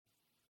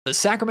The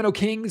Sacramento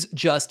Kings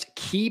just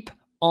keep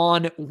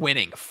on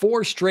winning.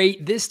 4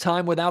 straight, this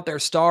time without their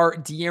star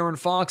De'Aaron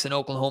Fox in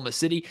Oklahoma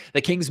City. The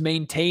Kings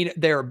maintain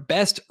their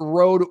best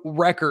road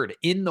record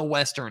in the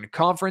Western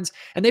Conference,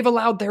 and they've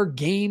allowed their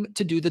game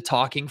to do the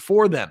talking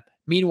for them.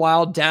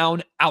 Meanwhile,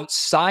 down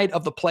outside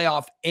of the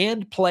playoff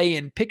and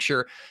play-in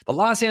picture, the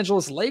Los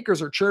Angeles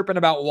Lakers are chirping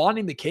about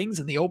wanting the Kings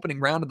in the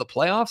opening round of the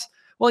playoffs.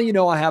 Well, you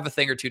know I have a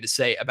thing or two to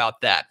say about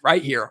that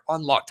right here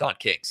on Locked On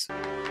Kings.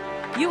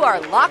 You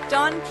are Locked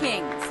On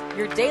Kings,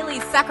 your daily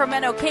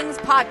Sacramento Kings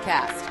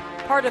podcast,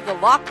 part of the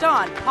Locked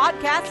On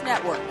Podcast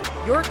Network,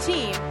 your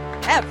team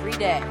every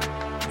day.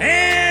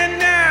 And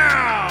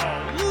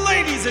now,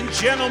 ladies and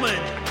gentlemen,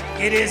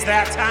 it is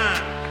that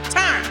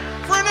time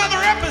for another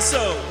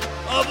episode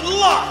of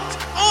Locked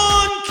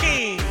On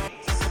Kings.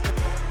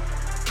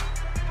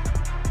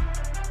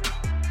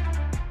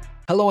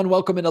 Hello and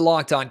welcome into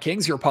Locked On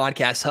Kings, your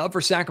podcast hub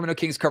for Sacramento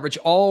Kings coverage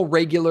all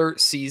regular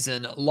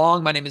season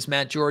long. My name is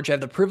Matt George. I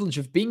have the privilege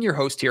of being your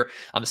host here.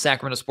 I'm a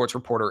Sacramento sports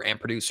reporter and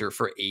producer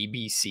for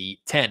ABC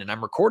 10, and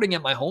I'm recording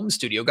at my home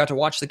studio. Got to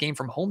watch the game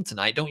from home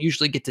tonight. Don't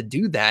usually get to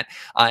do that,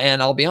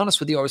 and I'll be honest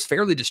with you, I was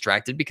fairly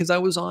distracted because I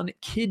was on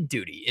kid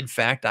duty. In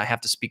fact, I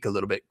have to speak a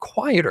little bit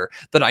quieter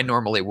than I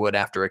normally would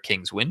after a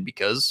Kings win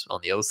because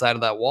on the other side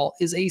of that wall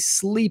is a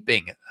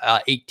sleeping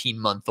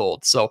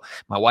 18-month-old. So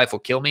my wife will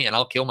kill me and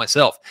I'll kill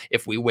myself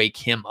if we wake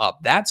him up.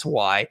 That's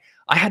why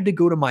I had to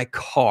go to my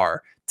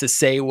car to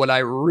say what I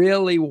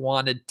really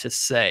wanted to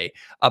say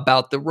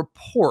about the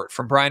report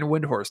from Brian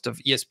Windhorst of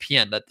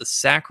ESPN that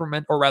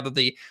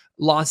the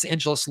Los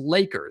Angeles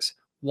Lakers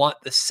want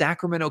the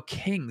Sacramento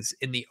Kings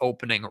in the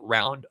opening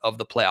round of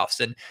the playoffs.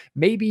 And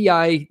maybe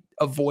I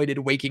avoided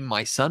waking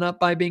my son up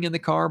by being in the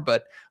car,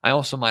 but I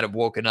also might have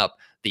woken up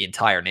the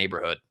entire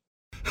neighborhood.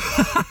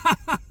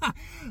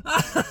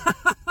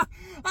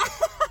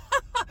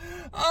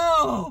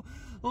 Oh,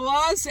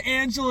 Los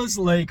Angeles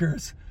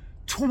Lakers,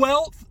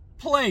 12th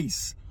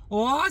place.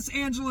 Los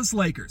Angeles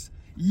Lakers.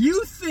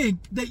 You think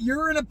that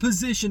you're in a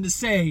position to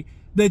say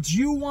that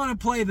you want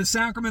to play the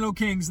Sacramento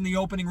Kings in the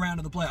opening round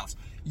of the playoffs.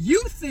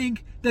 You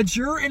think that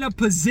you're in a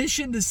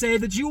position to say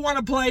that you want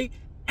to play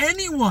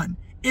anyone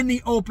in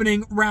the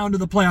opening round of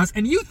the playoffs.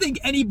 And you think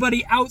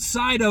anybody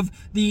outside of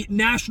the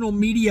national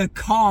media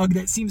cog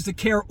that seems to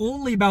care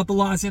only about the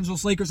Los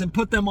Angeles Lakers and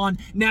put them on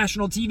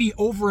national TV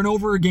over and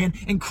over again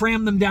and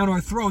cram them down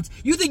our throats,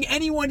 you think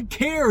anyone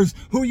cares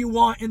who you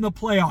want in the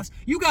playoffs?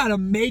 You got to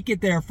make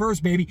it there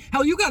first, baby.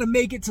 Hell, you got to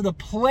make it to the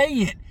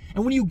play-in.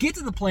 And when you get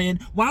to the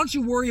play-in, why don't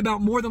you worry about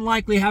more than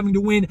likely having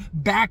to win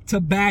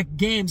back-to-back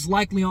games,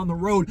 likely on the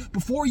road,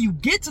 before you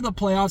get to the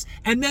playoffs,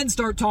 and then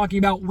start talking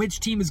about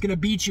which team is going to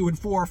beat you in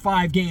 4 or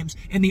 5 games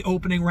in the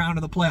opening round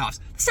of the playoffs.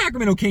 The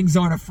Sacramento Kings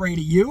aren't afraid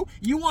of you.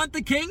 You want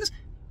the Kings?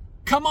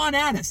 Come on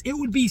at us. It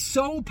would be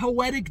so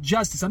poetic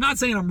justice. I'm not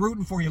saying I'm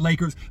rooting for you,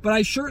 Lakers, but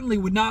I certainly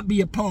would not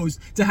be opposed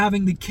to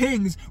having the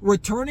Kings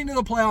returning to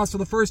the playoffs for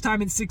the first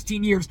time in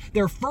 16 years.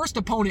 Their first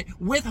opponent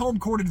with home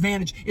court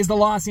advantage is the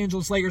Los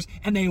Angeles Lakers,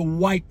 and they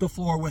wipe the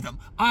floor with them.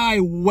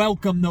 I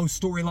welcome those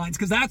storylines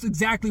because that's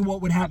exactly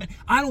what would happen.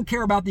 I don't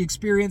care about the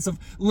experience of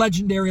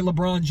legendary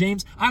LeBron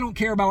James. I don't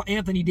care about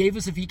Anthony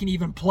Davis if he can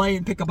even play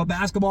and pick up a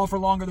basketball for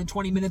longer than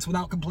 20 minutes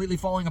without completely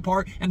falling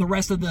apart, and the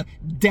rest of the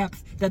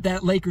depth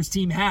that Lakers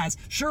team has.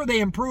 Sure, they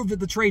improved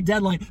at the trade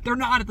deadline. They're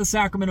not at the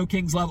Sacramento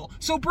Kings level.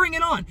 So bring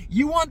it on.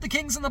 You want the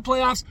Kings in the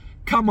playoffs?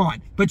 Come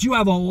on. But you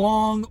have a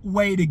long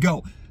way to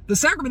go. The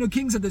Sacramento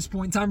Kings at this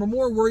point in time are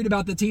more worried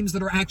about the teams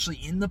that are actually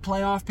in the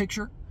playoff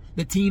picture.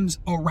 The teams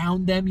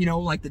around them,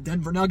 like the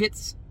Denver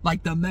Nuggets,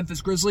 like the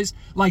Memphis Grizzlies,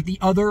 like the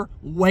other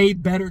way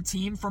better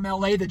team from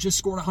LA that just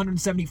scored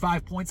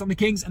 175 points on the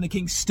Kings, and the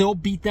Kings still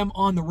beat them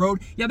on the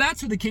road. Yeah,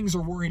 that's who the Kings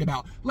are worried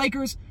about.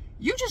 Lakers,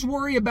 you just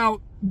worry about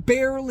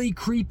barely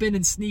creeping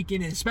and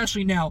sneaking in,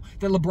 especially now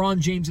that LeBron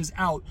James is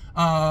out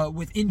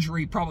with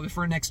injury probably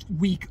for the next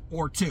week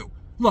or two.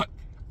 Look,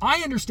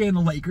 I understand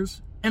the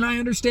Lakers, and I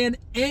understand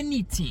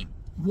any team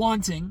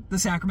wanting the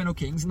Sacramento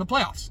Kings in the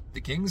playoffs.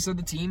 The Kings are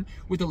the team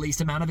with the least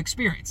amount of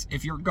experience.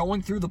 If you're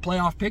going through the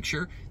playoff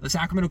picture, the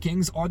Sacramento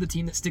Kings are the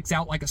team that sticks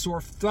out like a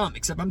sore thumb.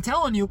 Except I'm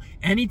telling you,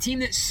 any team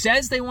that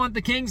says they want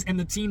the Kings and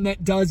the team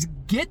that does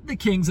get the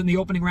Kings in the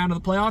opening round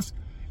of the playoffs,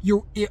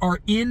 you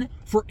are in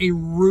for a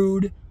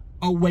rude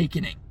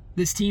awakening.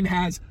 This team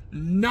has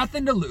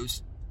nothing to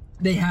lose.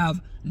 They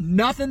have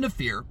nothing to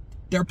fear.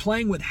 They're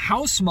playing with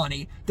house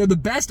money. They're the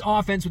best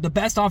offense with the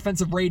best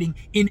offensive rating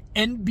in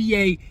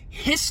NBA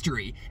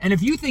history. And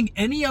if you think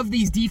any of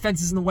these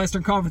defenses in the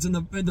Western Conference, and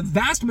the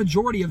vast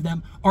majority of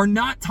them are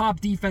not top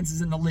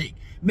defenses in the league,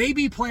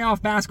 maybe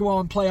playoff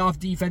basketball and playoff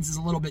defense is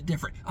a little bit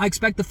different. I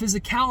expect the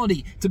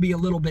physicality to be a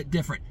little bit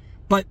different.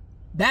 But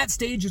that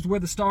stage is where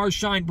the stars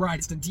shine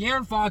brightest. And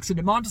De'Aaron Fox and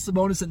Domantas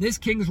Sabonis and this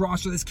Kings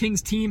roster, this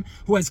Kings team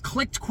who has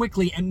clicked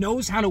quickly and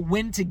knows how to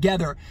win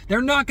together,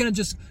 they're not going to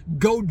just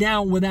go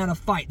down without a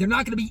fight. They're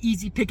not going to be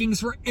easy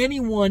pickings for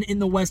anyone in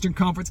the Western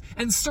Conference,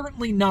 and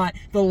certainly not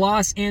the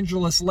Los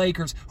Angeles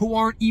Lakers, who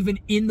aren't even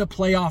in the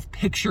playoff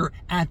picture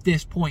at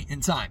this point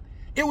in time.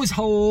 It was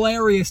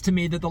hilarious to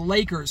me that the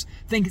Lakers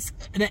think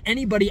that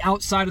anybody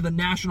outside of the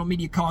national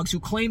media cogs who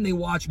claim they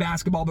watch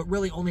basketball but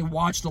really only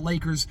watch the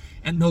Lakers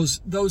and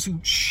those who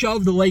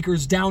shove the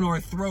Lakers down our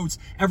throats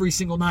every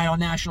single night on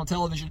national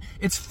television.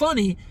 It's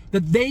funny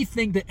that they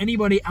think that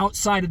anybody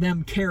outside of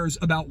them cares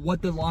about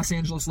what the Los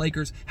Angeles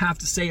Lakers have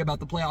to say about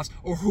the playoffs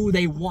or who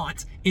they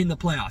want in the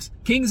playoffs.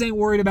 Kings ain't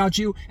worried about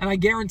you, and I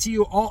guarantee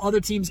you all other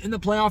teams in the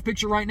playoff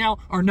picture right now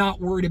are not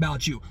worried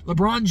about you.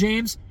 LeBron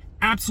James,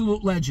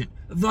 absolute legend,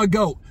 the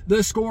GOAT,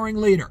 the scoring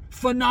leader,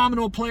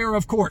 phenomenal player,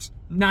 of course,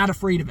 not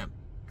afraid of him.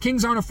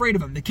 Kings aren't afraid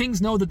of him. The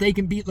Kings know that they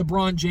can beat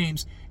LeBron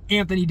James,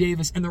 Anthony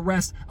Davis, and the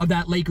rest of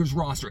that Lakers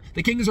roster.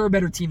 The Kings are a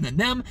better team than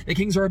them. The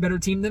Kings are a better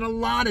team than a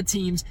lot of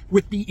teams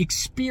with the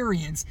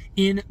experience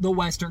in the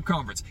Western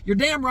Conference. You're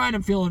damn right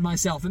I'm feeling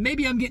myself, and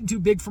maybe I'm getting too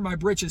big for my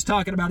britches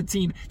talking about a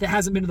team that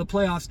hasn't been to the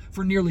playoffs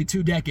for nearly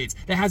 2 decades,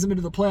 that hasn't been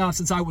to the playoffs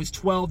since I was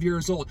 12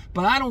 years old.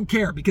 But I don't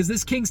care, because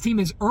this Kings team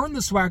has earned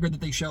the swagger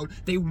that they showed.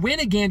 They win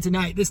again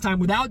tonight, this time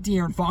without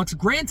De'Aaron Fox.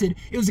 Granted,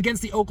 it was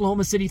against the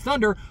Oklahoma City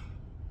Thunder.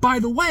 By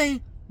the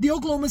way, the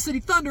Oklahoma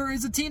City Thunder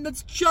is a team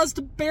that's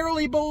just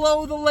barely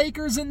below the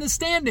Lakers in the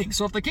standings.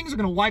 So if the Kings are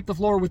going to wipe the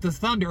floor with the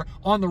Thunder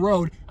on the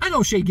road, I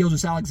know Shai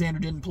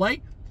Gilgeous-Alexander didn't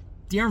play.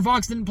 De'Aaron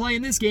Fox didn't play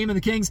in this game, and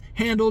the Kings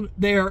handled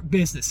their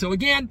business. So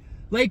again,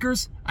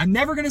 Lakers, I'm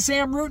never going to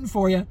say I'm rooting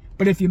for you,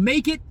 but if you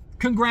make it,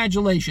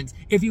 congratulations.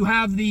 If you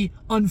have the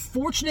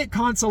unfortunate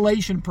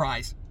consolation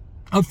prize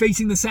of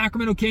facing the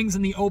Sacramento Kings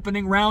in the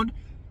opening round,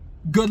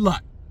 good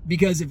luck.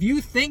 Because if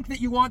you think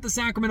that you want the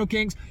Sacramento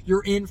Kings,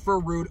 you're in for a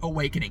rude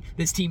awakening.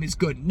 This team is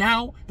good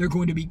now. They're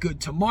going to be good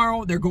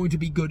tomorrow. They're going to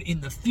be good in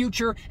the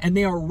future. And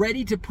they are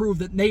ready to prove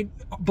that they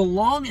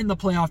belong in the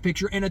playoff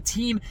picture, and a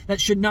team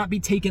that should not be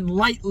taken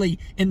lightly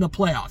in the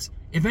playoffs.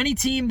 If any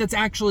team that's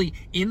actually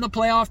in the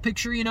playoff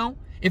picture,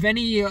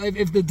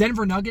 if the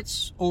Denver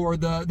Nuggets or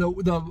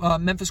the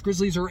Memphis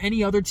Grizzlies or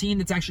any other team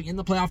that's actually in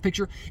the playoff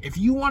picture, if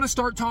you want to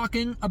start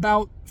talking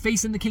about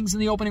facing the Kings in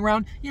the opening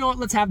round, you know what?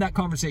 Let's have that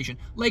conversation.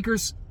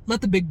 Lakers, let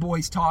the big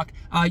boys talk.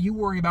 You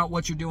worry about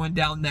what you're doing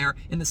down there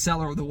in the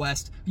cellar of the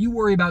West. You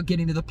worry about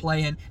getting to the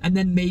play-in, and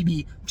then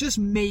maybe, just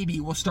maybe,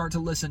 we'll start to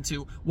listen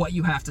to what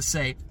you have to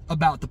say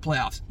about the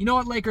playoffs. You know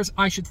what, Lakers?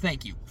 I should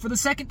thank you. For the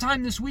second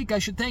time this week, I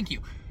should thank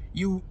you.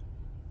 You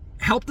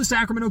help the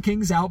Sacramento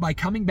Kings out by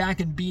coming back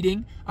and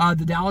beating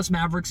the Dallas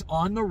Mavericks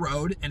on the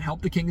road and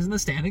help the Kings in the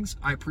standings.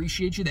 I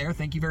appreciate you there.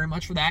 Thank you very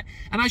much for that.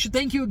 And I should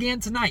thank you again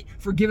tonight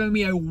for giving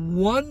me a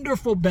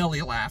wonderful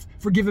belly laugh,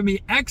 for giving me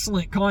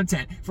excellent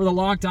content for the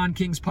Locked On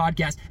Kings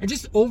podcast, and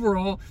just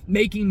overall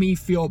making me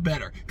feel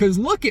better. Because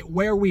look at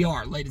where we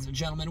are, ladies and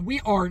gentlemen. We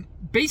are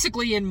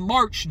basically in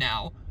March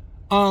now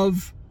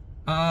of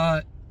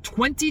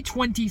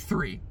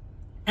 2023,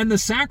 and the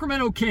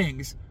Sacramento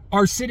Kings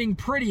are sitting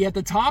pretty at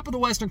the top of the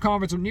Western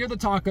Conference, or near the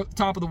top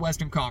of the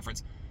Western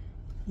Conference,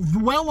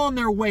 well on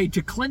their way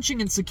to clinching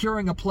and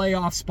securing a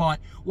playoff spot,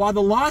 while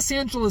the Los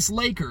Angeles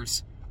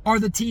Lakers are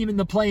the team in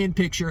the play-in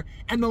picture,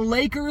 and the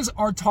Lakers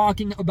are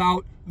talking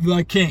about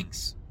the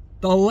Kings.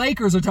 The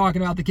Lakers are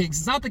talking about the Kings.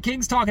 It's not the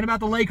Kings talking about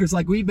the Lakers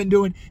like we've been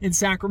doing in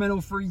Sacramento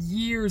for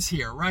years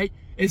here, right?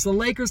 It's the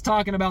Lakers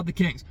talking about the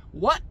Kings.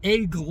 What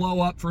a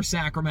glow up for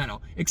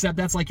Sacramento. Except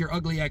that's like your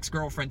ugly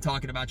ex-girlfriend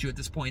talking about you at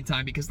this point in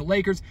time, because the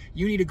Lakers,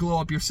 you need to glow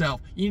up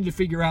yourself. You need to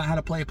figure out how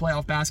to play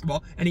playoff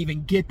basketball and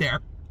even get there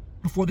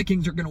before the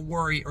Kings are going to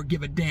worry or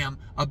give a damn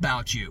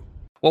about you.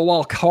 Well,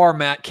 while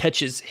Carmat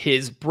catches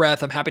his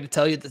breath, I'm happy to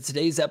tell you that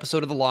today's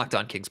episode of the Locked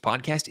On Kings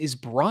podcast is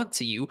brought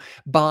to you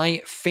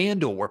by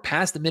FanDuel. We're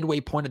past the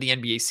midway point of the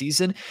NBA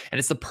season, and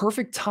it's the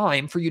perfect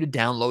time for you to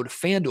download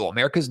FanDuel,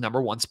 America's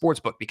 #1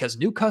 sportsbook, because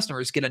new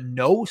customers get a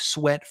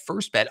no-sweat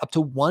first bet up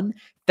to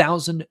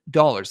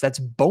 $1,000. That's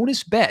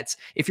bonus bets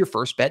if your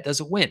first bet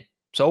doesn't win.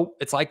 So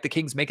it's like the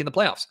Kings making the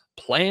playoffs.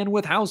 Playing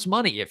with house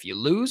money. If you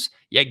lose,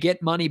 you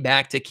get money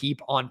back to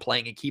keep on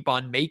playing and keep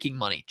on making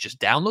money. Just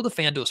download the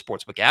FanDuel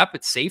Sportsbook app.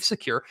 It's safe,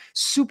 secure,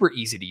 super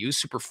easy to use,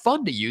 super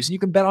fun to use, and you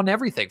can bet on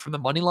everything from the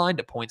money line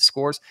to point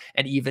scores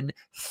and even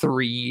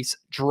threes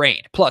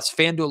drained. Plus,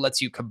 FanDuel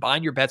lets you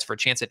combine your bets for a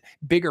chance at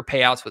bigger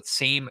payouts with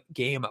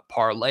same-game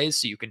parlays.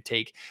 So you can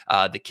take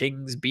the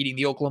Kings beating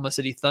the Oklahoma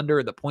City Thunder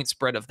and the point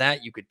spread of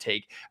that. You could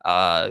take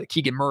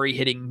Keegan Murray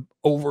hitting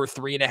over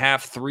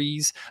 3.5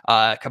 threes.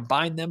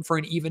 Combine them for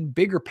an even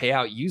bigger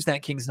payout. Use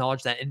that Kings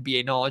knowledge, that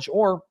NBA knowledge,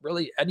 or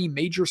really any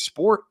major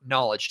sport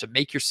knowledge to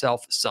make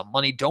yourself some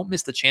money. Don't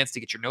miss the chance to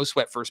get your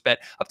no-sweat first bet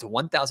up to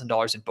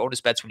 $1,000 in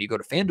bonus bets when you go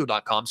to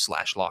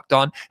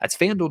FanDuel.com/lockedon. That's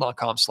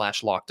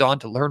FanDuel.com/lockedon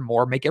to learn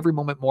more. Make every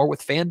moment more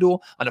with FanDuel,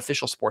 an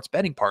official sports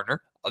betting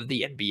partner of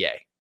the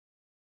NBA.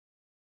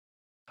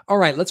 All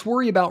right, let's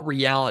worry about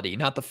reality,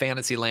 not the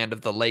fantasy land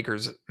of the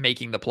Lakers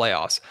making the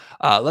playoffs.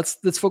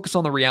 Let's focus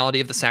on the reality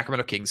of the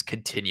Sacramento Kings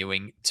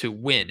continuing to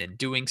win and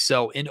doing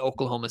so in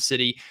Oklahoma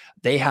City.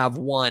 They have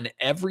won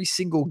every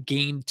single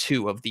game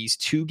 2 of these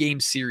 2-game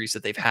series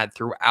that they've had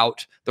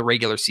throughout the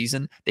regular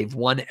season. They've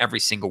won every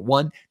single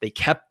one. They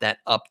kept that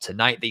up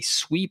tonight. They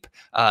sweep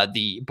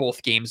the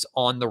both games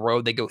on the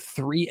road. They go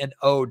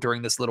 3-0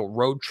 during this little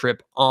road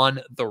trip on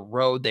the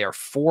road. They are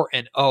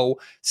 4-0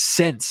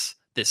 since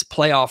this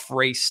playoff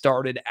race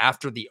started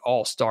after the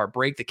All-Star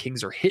break. The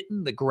Kings are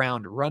hitting the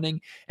ground running,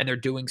 and they're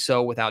doing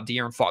so without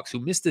De'Aaron Fox, who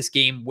missed this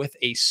game with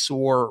a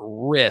sore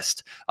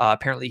wrist.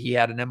 Apparently, he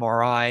had an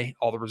MRI.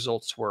 All the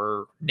results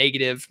were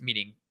negative,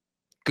 meaning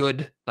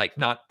good, like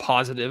not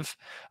positive.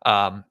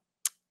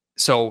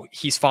 So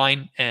he's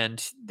fine,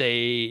 and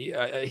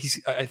he's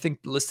I think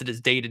listed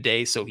as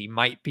day-to-day, so he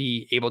might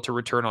be able to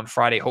return on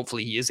Friday.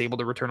 Hopefully he is able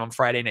to return on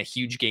Friday in a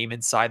huge game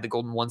inside the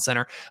Golden One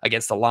Center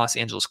against the Los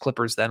Angeles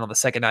Clippers. Then on the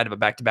second night of a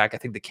back-to-back, I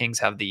think the Kings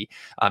have the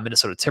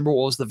Minnesota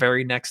Timberwolves the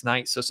very next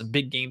night, so some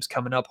big games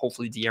coming up.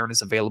 Hopefully De'Aaron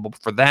is available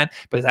for that,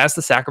 but as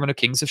the Sacramento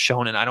Kings have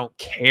shown, and I don't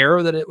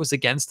care that it was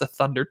against the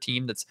Thunder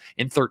team that's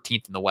in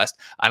 13th in the West,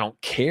 I don't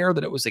care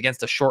that it was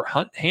against a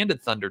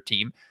short-handed Thunder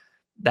team,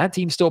 that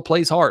team still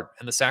plays hard,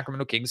 and the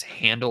Sacramento Kings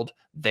handled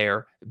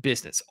their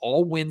business.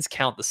 All wins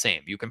count the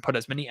same. You can put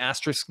as many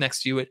asterisks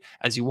next to it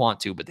as you want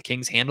to, but the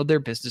Kings handled their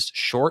business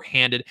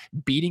shorthanded,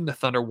 beating the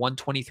Thunder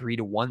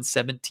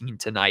 123-117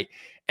 tonight.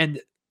 And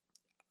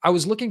I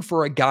was looking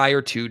for a guy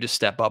or two to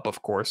step up,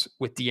 of course,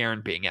 with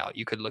De'Aaron being out.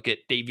 You could look at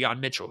Davion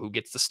Mitchell, who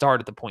gets the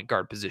start at the point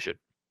guard position.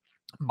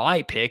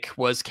 My pick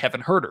was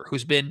Kevin Huerter,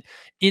 who's been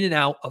in and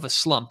out of a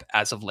slump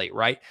as of late,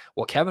 right?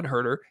 Well, Kevin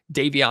Huerter,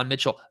 Davion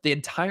Mitchell, the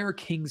entire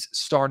Kings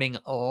starting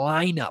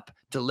lineup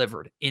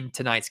delivered in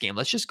tonight's game.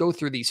 Let's just go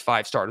through these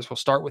 5 starters. We'll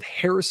start with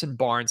Harrison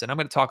Barnes, and I'm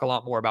going to talk a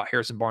lot more about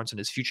Harrison Barnes and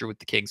his future with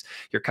the Kings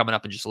here coming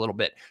up in just a little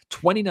bit.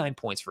 29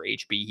 points for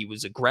HB. He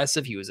was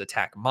aggressive. He was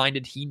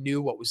attack-minded. He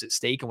knew what was at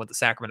stake and what the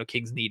Sacramento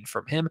Kings needed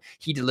from him.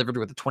 He delivered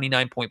with a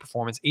 29-point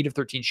performance, 8 of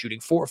 13 shooting,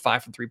 4 of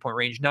 5 from three-point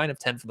range, 9 of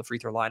 10 from the free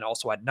throw line,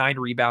 also had 9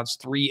 rebounds,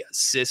 3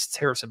 assists.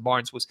 Harrison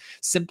Barnes was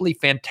simply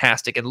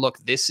fantastic. And look,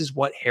 this is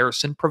what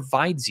Harrison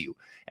provides you.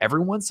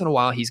 Every once in a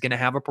while, he's going to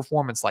have a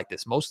performance like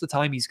this. Most of the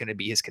time, he's going to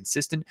be his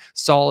consistent,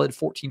 solid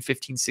 14,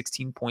 15,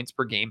 16 points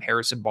per game,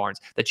 Harrison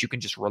Barnes, that you can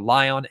just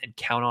rely on and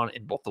count on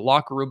in both the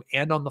locker room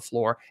and on the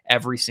floor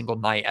every single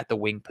night at the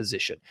wing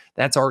position.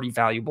 That's already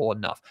valuable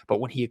enough.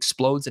 But when he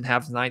explodes and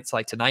has nights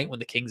like tonight, when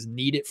the Kings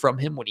need it from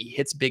him, when he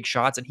hits big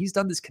shots, and he's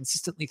done this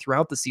consistently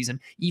throughout the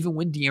season, even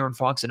when De'Aaron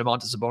Fox and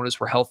Domantas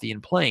Sabonis were healthy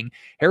and playing,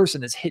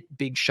 Harrison has hit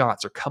big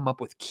shots or come up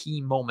with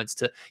key moments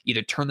to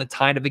either turn the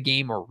tide of a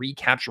game or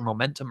recapture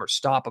momentum or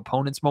stop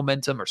opponents'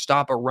 momentum or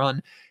stop a run.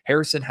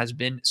 Harrison has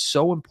been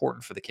so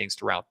important for the Kings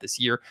throughout this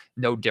year.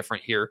 No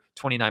different here.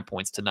 29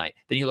 points tonight.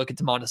 Then you look at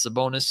Domantas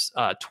Sabonis,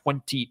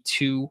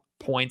 22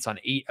 points on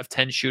 8 of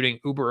 10 shooting,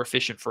 uber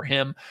efficient for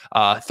him.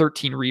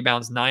 13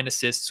 rebounds, 9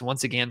 assists.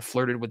 Once again,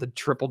 flirted with a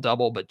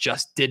triple-double, but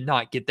just did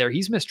not get there.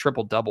 He's missed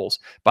triple-doubles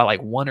by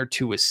like 1 or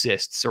 2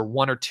 assists or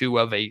 1 or 2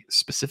 of a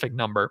specific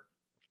number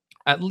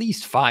at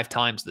least 5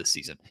 times this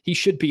season. He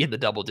should be in the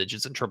double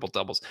digits and triple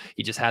doubles.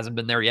 He just hasn't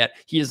been there yet.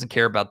 He doesn't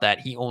care about that.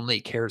 He only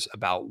cares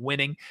about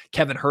winning.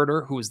 Kevin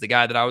Huerter, who is the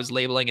guy that I was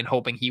labeling and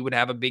hoping he would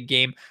have a big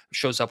game,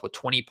 shows up with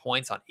 20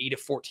 points on 8 of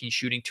 14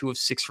 shooting, 2 of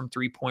 6 from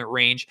three-point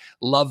range.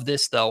 Love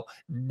this, though.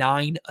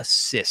 9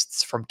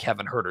 assists from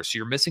Kevin Huerter. So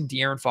you're missing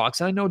De'Aaron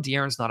Fox. And I know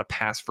De'Aaron's not a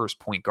pass-first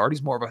point guard.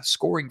 He's more of a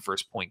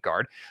scoring-first point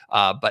guard.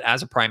 But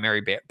as a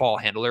primary ball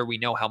handler, we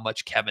know how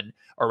much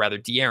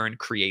De'Aaron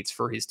creates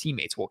for his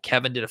teammates. Well,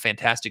 Kevin did a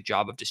fantastic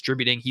job of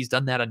distributing. He's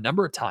done that a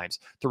number of times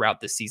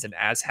throughout this season,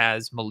 as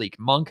has Malik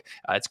Monk.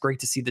 It's great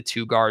to see the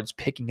 2 guards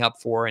picking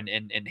up for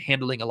and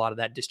handling a lot of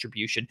that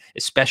distribution,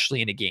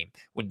 especially in a game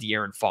when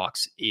De'Aaron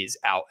Fox is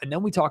out. And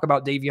then we talk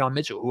about Davion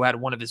Mitchell, who had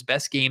one of his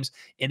best games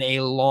in a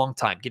long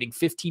time. Getting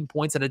 15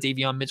 points out of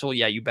Davion Mitchell,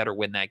 yeah, you better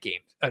win that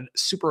game. A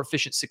super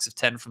efficient 6 of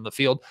 10 from the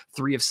field,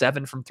 3 of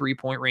 7 from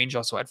three-point range,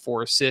 also had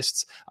 4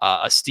 assists,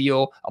 a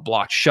steal, a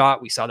blocked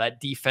shot. We saw that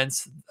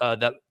defense,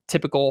 that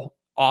typical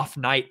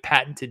off-night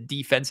patented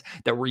defense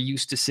that we're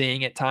used to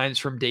seeing at times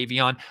from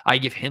Davion. I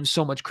give him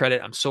so much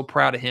credit. I'm so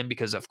proud of him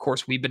because, of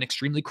course, we've been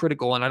extremely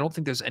critical, and I don't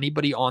think there's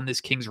anybody on this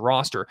Kings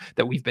roster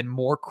that we've been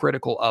more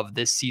critical of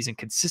this season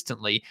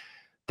consistently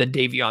than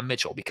Davion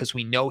Mitchell, because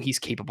we know he's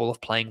capable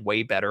of playing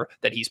way better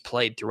than he's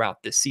played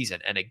throughout this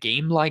season. And a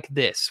game like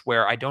this,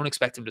 where I don't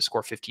expect him to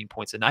score 15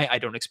 points a night, I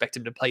don't expect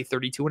him to play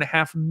 32 and a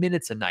half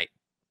minutes a night.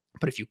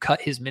 But if you cut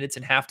his minutes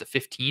in half to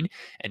 15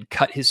 and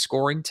cut his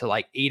scoring to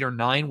like 8 or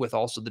 9 with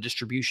also the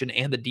distribution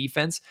and the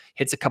defense,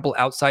 hits a couple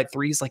outside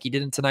threes like he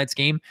did in tonight's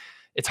game,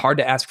 It's hard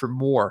to ask for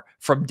more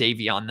from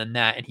Davion than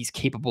that, and he's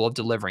capable of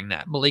delivering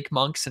that. Malik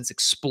Monk, since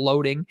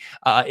exploding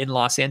in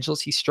Los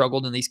Angeles, he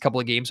struggled in these couple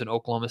of games in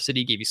Oklahoma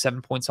City, gave you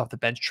 7 points off the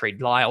bench. Trey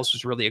Lyles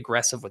was really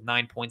aggressive with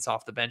 9 points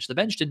off the bench. The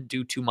bench didn't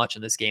do too much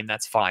in this game.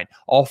 That's fine.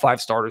 All 5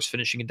 starters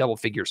finishing in double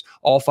figures.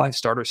 All 5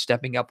 starters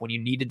stepping up when you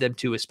needed them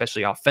to,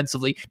 especially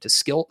offensively, to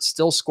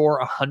still score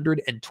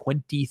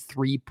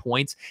 123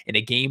 points in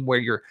a game where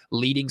your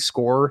leading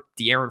scorer,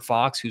 De'Aaron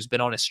Fox, who's been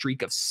on a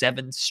streak of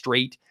 7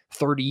 straight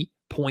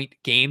 30-point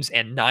games,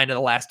 and 9 of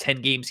the last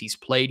 10 games he's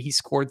played, he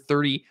scored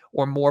 30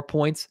 or more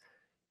points.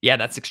 Yeah,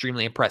 that's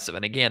extremely impressive.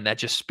 And again, that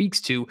just speaks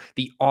to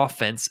the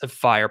offensive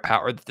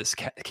firepower that this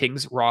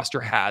Kings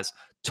roster has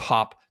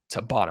top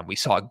to bottom. We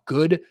saw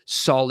good,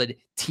 solid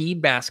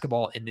team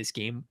basketball in this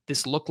game.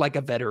 This looked like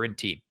a veteran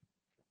team.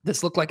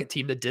 This looked like a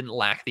team that didn't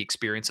lack the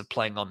experience of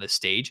playing on this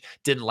stage,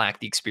 didn't lack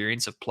the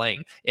experience of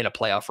playing in a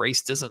playoff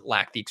race, doesn't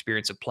lack the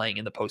experience of playing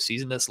in the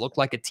postseason. This looked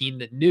like a team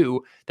that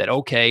knew that,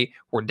 okay,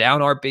 we're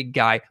down our big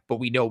guy, but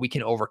we know we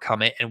can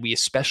overcome it, and we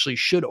especially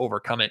should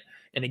overcome it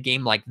in a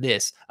game like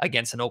this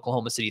against an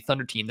Oklahoma City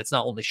Thunder team that's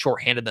not only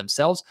shorthanded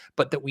themselves,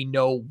 but that we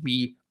know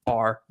we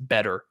are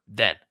better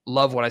than.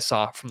 Love what I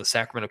saw from the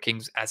Sacramento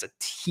Kings as a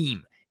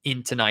team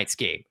in tonight's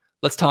game.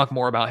 Let's talk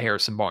more about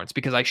Harrison Barnes,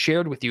 because I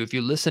shared with you, if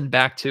you listen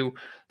back to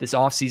this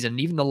offseason, and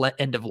even the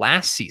end of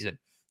last season,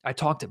 I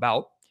talked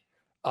about,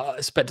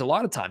 spent a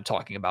lot of time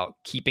talking about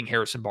keeping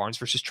Harrison Barnes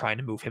versus trying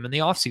to move him in the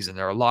offseason.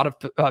 There are a lot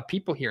of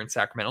people here in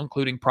Sacramento,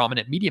 including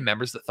prominent media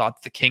members, that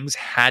thought the Kings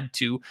had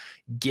to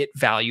get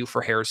value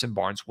for Harrison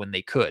Barnes when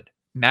they could,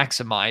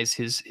 maximize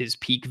his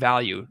peak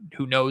value.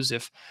 Who knows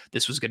if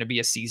this was going to be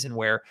a season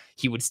where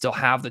he would still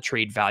have the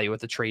trade value at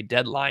the trade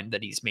deadline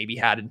that he's maybe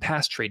had in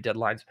past trade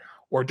deadlines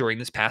or during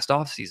this past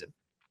offseason.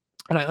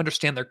 And I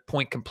understand their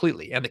point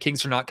completely. And the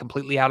Kings are not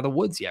completely out of the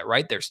woods yet,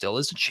 right? There still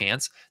is a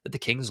chance that the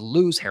Kings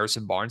lose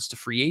Harrison Barnes to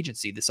free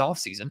agency this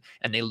offseason,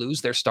 and they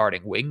lose their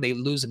starting wing. They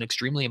lose an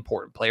extremely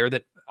important player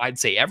that I'd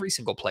say every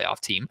single playoff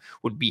team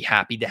would be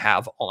happy to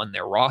have on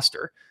their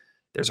roster.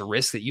 There's a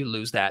risk that you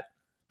lose that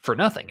for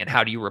nothing. And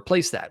how do you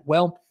replace that?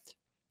 Well,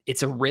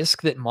 it's a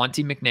risk that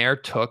Monte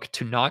McNair took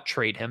to not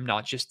trade him,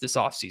 not just this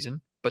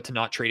offseason, but to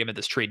not trade him at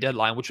this trade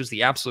deadline, which was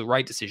the absolute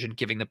right decision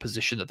given the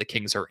position that the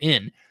Kings are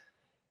in.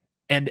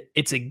 And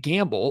it's a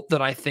gamble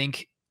that I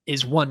think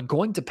is, one,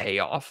 going to pay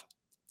off,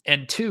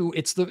 and two,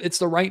 it's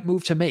the right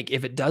move to make.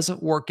 If it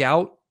doesn't work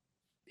out,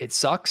 it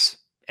sucks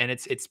and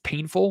it's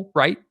painful,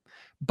 right?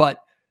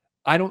 But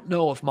I don't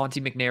know if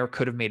Monte McNair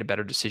could have made a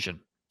better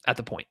decision at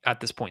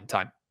this point in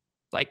time.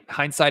 Like,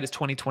 hindsight is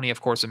 2020,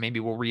 of course, and maybe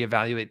we'll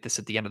reevaluate this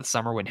at the end of the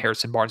summer when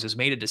Harrison Barnes has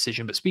made a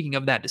decision. But speaking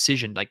of that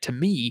decision, like, to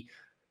me,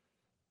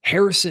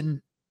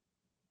 Harrison,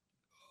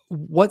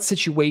 what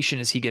situation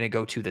is he going to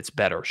go to that's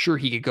better? Sure,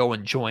 he could go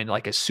and join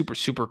like a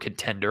super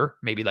contender,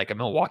 maybe like a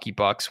Milwaukee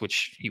Bucks,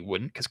 which he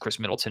wouldn't because Chris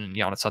Middleton and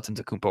Giannis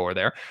Antetokounmpo are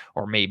there,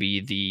 or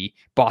maybe the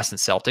Boston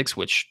Celtics,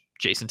 which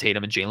Jason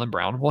Tatum and Jaylen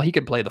Brown. Well, he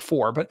could play the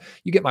 4, but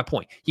you get my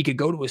point. He could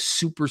go to a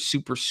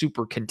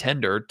super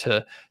contender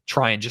to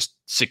try and just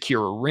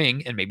secure a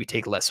ring and maybe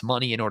take less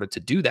money in order to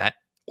do that.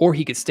 Or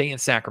he could stay in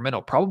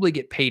Sacramento, probably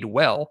get paid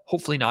well,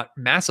 hopefully not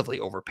massively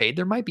overpaid.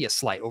 There might be a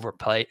slight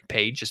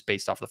overpay just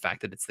based off the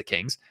fact that it's the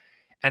Kings,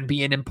 and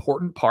be an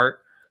important part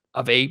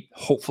of a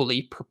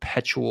hopefully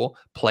perpetual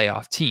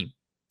playoff team.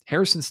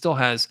 Harrison still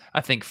has,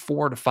 I think,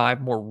 4 to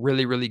 5 more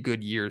really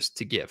good years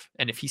to give.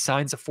 And if he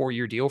signs a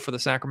 4-year deal for the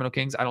Sacramento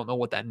Kings, I don't know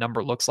what that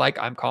number looks like.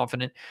 I'm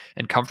confident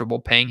and comfortable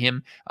paying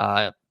him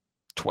 $12,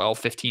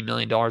 $15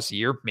 million a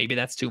year. Maybe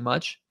that's too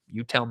much.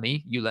 You tell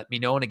me, you let me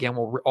know. And again,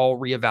 we'll all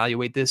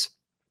reevaluate this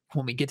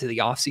when we get to the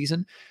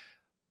offseason.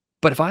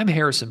 But if I'm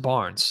Harrison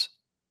Barnes,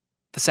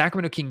 the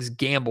Sacramento Kings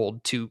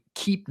gambled to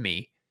keep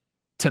me,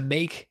 to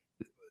make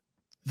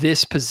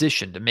this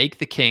position, to make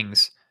the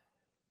Kings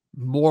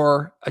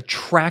more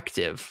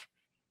attractive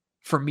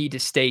for me to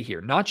stay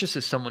here, not just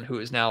as someone who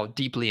is now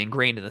deeply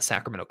ingrained in the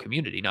Sacramento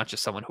community, not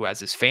just someone who has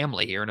his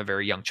family here and a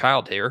very young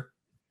child here.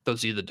 Those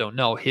of you that don't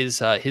know, his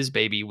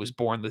baby was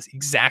born the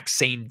exact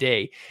same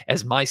day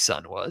as my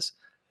son was.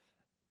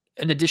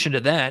 In addition to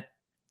that,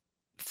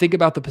 think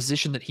about the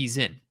position that he's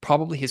in.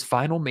 Probably his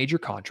final major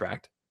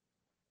contract.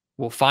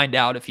 We'll find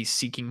out if he's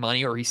seeking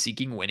money or he's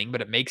seeking winning,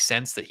 but it makes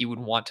sense that he would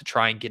want to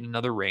try and get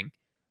another ring.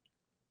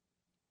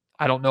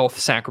 I don't know if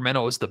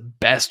Sacramento is the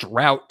best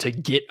route to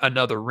get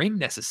another ring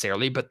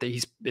necessarily, but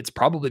it's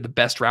probably the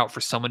best route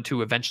for someone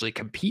to eventually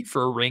compete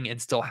for a ring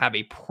and still have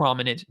a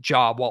prominent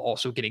job while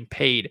also getting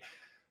paid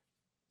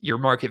your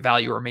market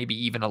value, or maybe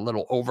even a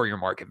little over your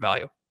market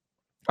value.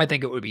 I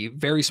think it would be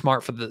very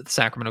smart for the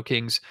Sacramento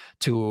Kings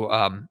to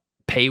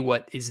pay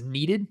what is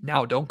needed.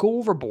 Now, don't go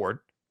overboard.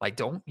 Like,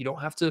 you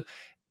don't have to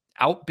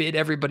outbid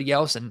everybody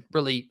else and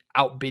really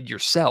outbid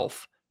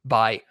yourself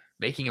by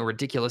making a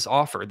ridiculous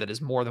offer that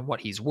is more than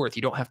what he's worth.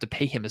 You don't have to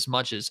pay him as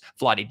much as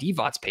Vlade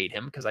Divac paid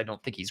him, because I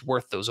don't think he's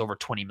worth those over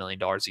 $20 million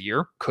a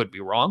year. Could be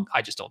wrong.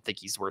 I just don't think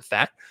he's worth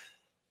that.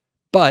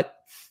 But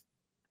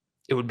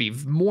it would be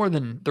more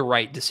than the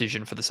right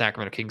decision for the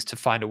Sacramento Kings to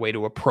find a way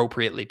to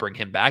appropriately bring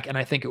him back. And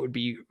I think it would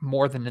be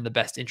more than in the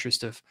best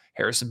interest of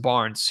Harrison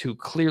Barnes, who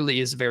clearly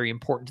is very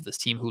important to this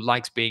team, who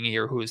likes being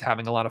here, who is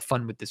having a lot of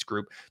fun with this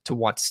group, to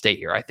want to stay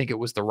here. I think it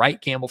was the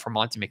right gamble for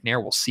Monte McNair.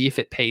 We'll see if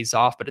it pays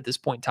off. But at this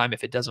point in time,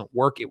 if it doesn't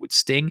work, it would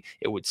sting.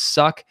 It would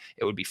suck.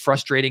 It would be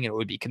frustrating. And it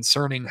would be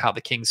concerning how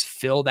the Kings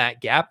fill that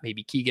gap.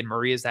 Maybe Keegan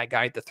Murray is that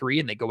guy at the 3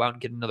 and they go out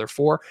and get another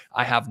 4.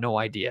 I have no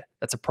idea.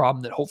 That's a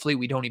problem that hopefully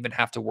we don't even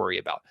have to worry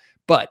about.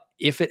 But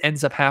if it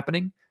ends up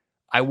happening,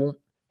 I won't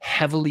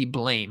heavily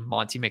blame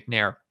Monte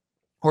McNair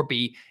or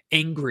be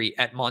angry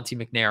at Monte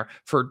McNair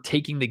for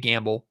taking the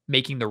gamble,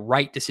 making the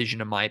right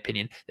decision, in my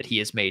opinion, that he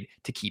has made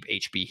to keep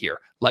HB here.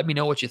 Let me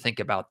know what you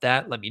think about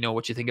that. Let me know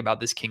what you think about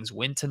this Kings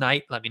win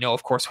tonight. Let me know,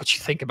 of course, what you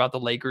think about the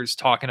Lakers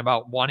talking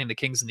about wanting the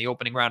Kings in the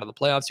opening round of the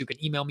playoffs. You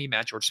can email me,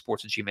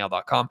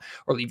 mattgeorgesports@gmail.com,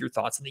 or leave your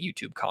thoughts in the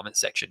YouTube comment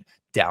section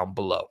down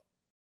below.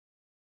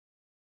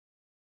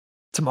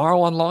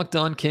 Tomorrow on Locked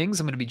On Kings,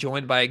 I'm going to be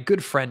joined by a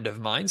good friend of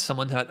mine,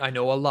 someone that I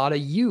know a lot of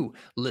you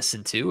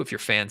listen to. If you're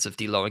fans of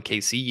D'Lo and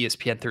KC,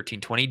 ESPN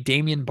 1320,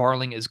 Damian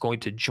Barling is going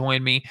to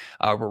join me.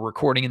 We're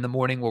recording in the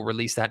morning. We'll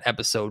release that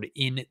episode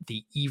in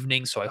the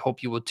evening, so I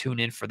hope you will tune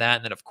in for that.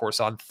 And then, of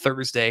course, on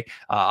Thursday,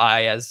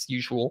 I, as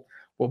usual,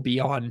 will be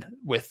on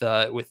with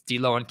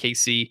D'Lo and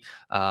KC,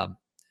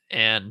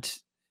 and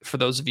for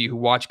those of you who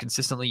watch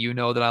consistently, you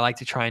know that I like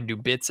to try and do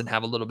bits and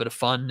have a little bit of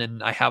fun.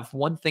 And I have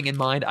one thing in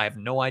mind. I have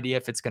no idea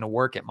if it's going to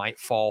work. It might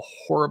fall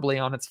horribly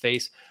on its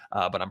face,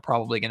 but I'm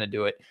probably going to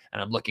do it.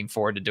 And I'm looking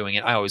forward to doing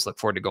it. I always look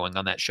forward to going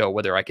on that show,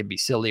 whether I can be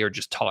silly or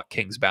just talk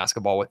Kings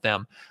basketball with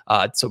them.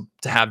 So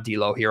to have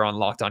D'Lo here on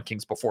Locked On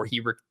Kings before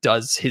he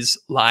does his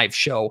live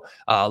show,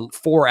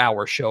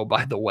 4-hour show,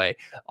 by the way,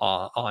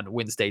 on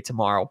Wednesday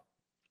tomorrow.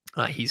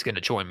 He's going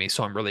to join me,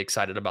 so I'm really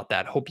excited about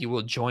that. Hope you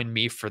will join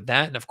me for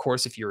that. And of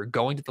course, if you're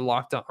going to if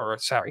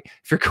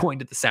you're going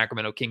to the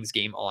Sacramento Kings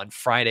game on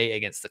Friday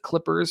against the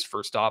Clippers,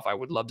 first off, I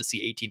would love to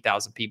see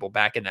 18,000 people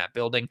back in that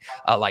building,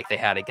 like they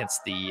had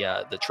against the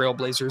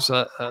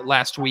Trailblazers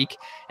last week.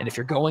 And if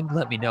you're going,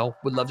 let me know.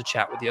 Would love to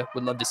chat with you.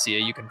 Would love to see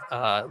you. You can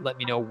let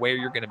me know where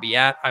you're going to be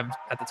at. I'm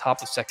at the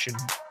top of section.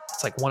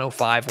 It's like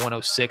 105,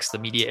 106, the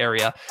media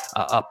area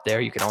up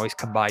there. You can always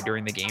come by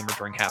during the game or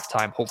during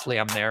halftime. Hopefully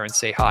I'm there and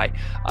say hi.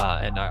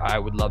 And I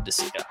would love to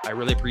see you. I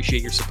really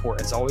appreciate your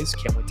support as always.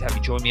 Can't wait to have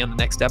you join me on the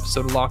next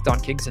episode of Locked On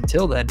Kings.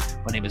 Until then,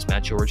 my name is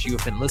Matt George. You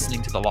have been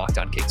listening to the Locked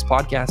On Kings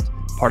podcast,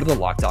 part of the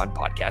Locked On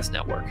Podcast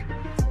Network.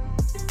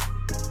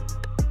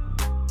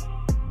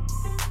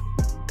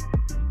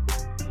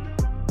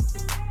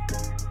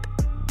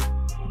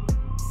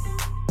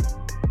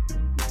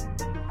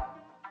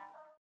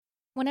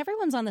 When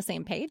everyone's on the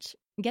same page,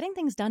 getting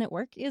things done at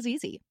work is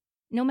easy.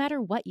 No matter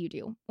what you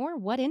do or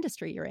what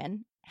industry you're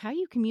in, how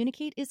you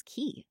communicate is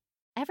key.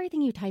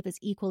 Everything you type is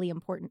equally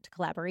important to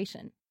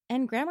collaboration,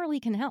 and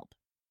Grammarly can help.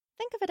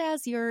 Think of it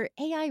as your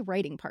AI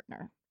writing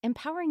partner,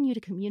 empowering you to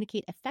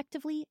communicate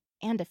effectively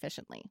and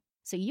efficiently,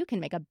 so you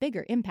can make a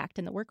bigger impact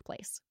in the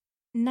workplace.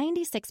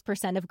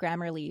 96% of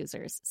Grammarly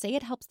users say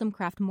it helps them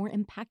craft more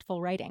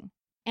impactful writing.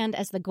 And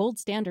as the gold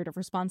standard of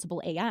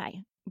responsible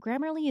AI,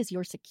 Grammarly is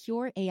your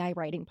secure AI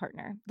writing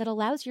partner that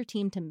allows your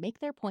team to make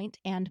their point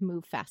and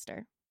move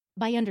faster.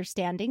 By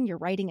understanding your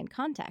writing and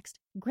context,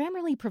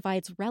 Grammarly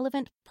provides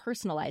relevant,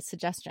 personalized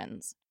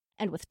suggestions.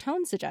 And with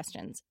tone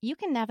suggestions, you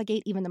can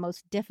navigate even the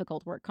most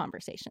difficult work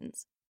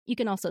conversations. You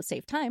can also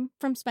save time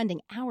from spending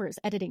hours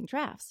editing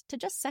drafts to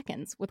just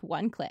seconds with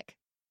one click.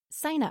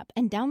 Sign up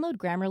and download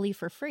Grammarly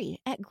for free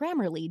at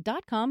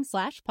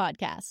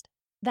Grammarly.com/podcast.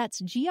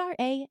 That's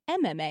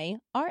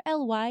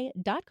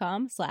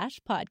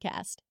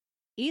GRAMMARLY.com/podcast.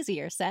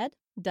 Easier said,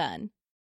 done.